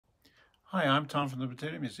Hi, I'm Tom from the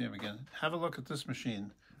Potato Museum again. Have a look at this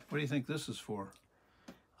machine. What do you think this is for?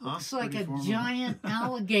 Looks like Pretty a formidable. Yeah,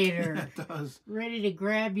 alligator. It does. Ready to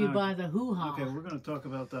grab you by the hoo-ha. Okay, we're going to talk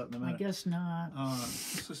about that in a minute. I guess not.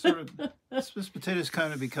 This is sort of this potato is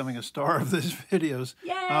kind of becoming a star of these videos.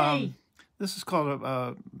 Yay! This is called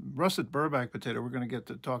a Russet Burbank potato. We're going to get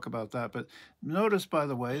to talk about that. But notice, by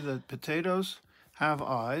the way, that potatoes have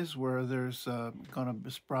eyes where there's going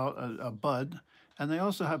to sprout a bud. And they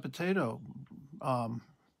also have potato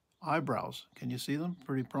eyebrows. Can you see them?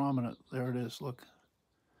 Pretty prominent. There it is. Look.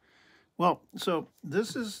 Well, so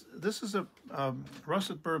this is a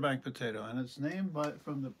Russet Burbank potato, and it's named by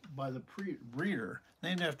the breeder,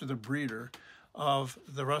 named after the breeder of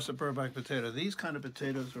the Russet Burbank potato. These kind of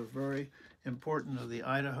potatoes are very important to the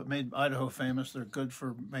Idaho, made Idaho famous. They're good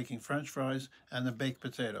for making French fries and the baked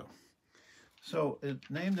potato. So it's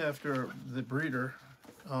named after the breeder,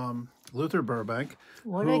 Luther Burbank.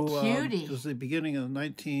 What who, a cutie. It was the beginning of the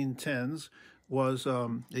 1910s, was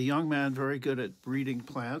a young man very good at breeding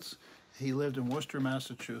plants. He lived in Worcester,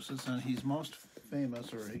 Massachusetts, and he's most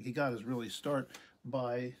famous, or he got his really start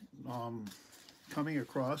by coming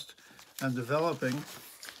across and developing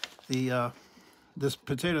the this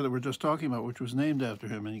potato that we're just talking about, which was named after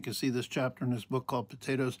him. And you can see this chapter in his book called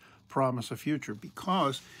Potatoes Promise a Future,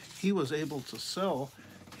 because he was able to sell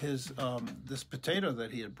his this potato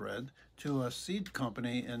that he had bred to a seed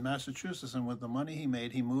company in Massachusetts, and with the money he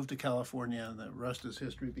made, he moved to California, and the rest is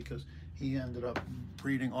history, because he ended up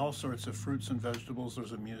breeding all sorts of fruits and vegetables.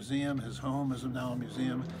 There's a museum. His home is now a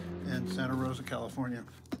museum in Santa Rosa, California.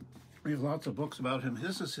 We have lots of books about him.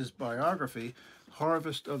 This is his biography,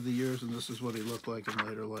 Harvest of the Years, and this is what he looked like in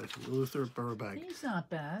later life. Luther Burbank. He's not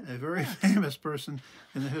bad. A very famous person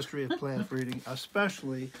in the history of plant breeding,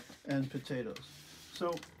 especially in potatoes.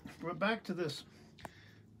 So we're back to this.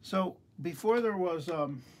 So before there was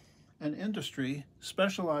an industry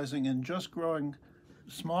specializing in just growing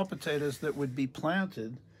small potatoes that would be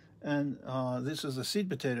planted, and this is a seed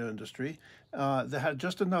potato industry that had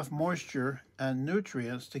just enough moisture and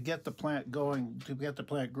nutrients to get the plant going, to get the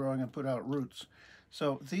plant growing and put out roots.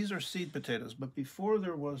 So these are seed potatoes. But before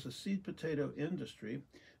there was a seed potato industry,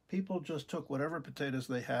 people just took whatever potatoes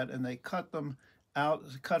they had and they cut them out,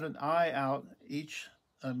 cut an eye out each.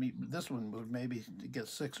 I mean, this one would maybe get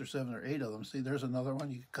 6 or 7 or 8 of them. See, there's another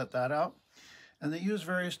one. You can cut that out. And they use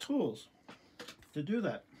various tools to do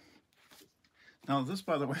that. Now, this,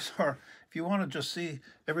 by the way, is if you want to just see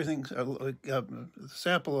everything, a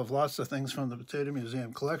sample of lots of things from the Potato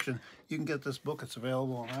Museum collection, you can get this book. It's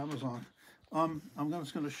available on Amazon. I'm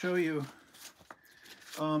just going to show you,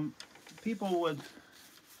 people would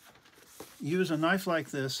use a knife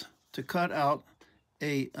like this to cut out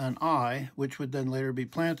an eye, which would then later be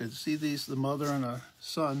planted. See these, the mother and a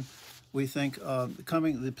son, we think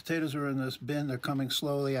the potatoes are in this bin, they're coming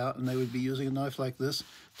slowly out, and they would be using a knife like this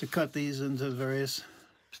to cut these into various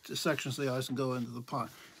sections of the eyes and go into the pot,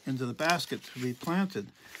 into the basket to be planted.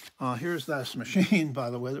 Here's that machine, by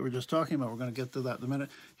the way, that we're just talking about. We're going to get to that in a minute.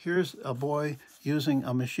 Here's a boy using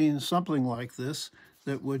a machine, something like this,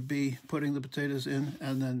 that would be putting the potatoes in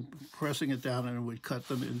and then pressing it down, and it would cut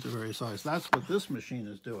them into various sizes. That's what this machine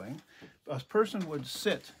is doing. A person would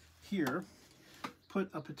sit here, put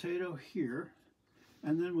a potato here,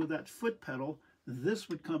 and then with that foot pedal, this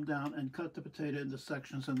would come down and cut the potato into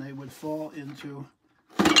sections, and they would fall into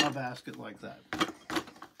a basket like that.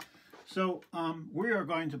 So we are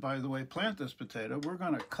going to, by the way, plant this potato. We're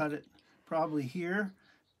going to cut it probably here,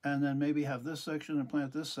 and then maybe have this section and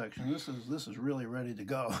plant this section. This is really ready to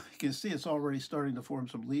go. You can see it's already starting to form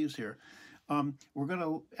some leaves here. We're going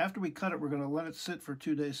to, after we cut it, we're going to let it sit for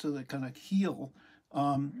 2 days so that it kind of heal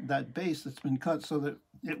that base that's been cut, so that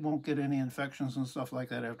it won't get any infections and stuff like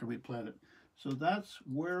that after we plant it. So that's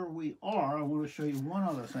where we are. I want to show you one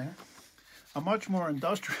other thing. A much more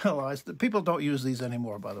industrialized, people don't use these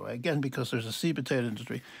anymore, by the way, again, because there's a seed potato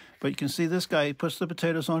industry. But you can see this guy, he puts the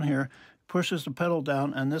potatoes on here, pushes the pedal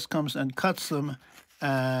down, and this comes and cuts them.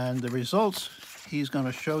 And the results he's going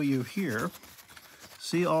to show you here.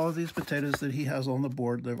 See all of these potatoes that he has on the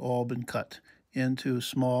board, they've all been cut into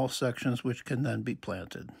small sections which can then be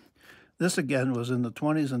planted. This again was in the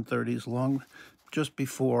 20s and 30s, long just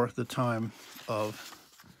before the time of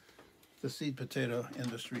the seed potato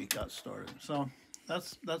industry got started. So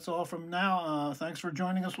that's all from now. Thanks for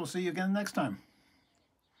joining us. We'll see you again next time.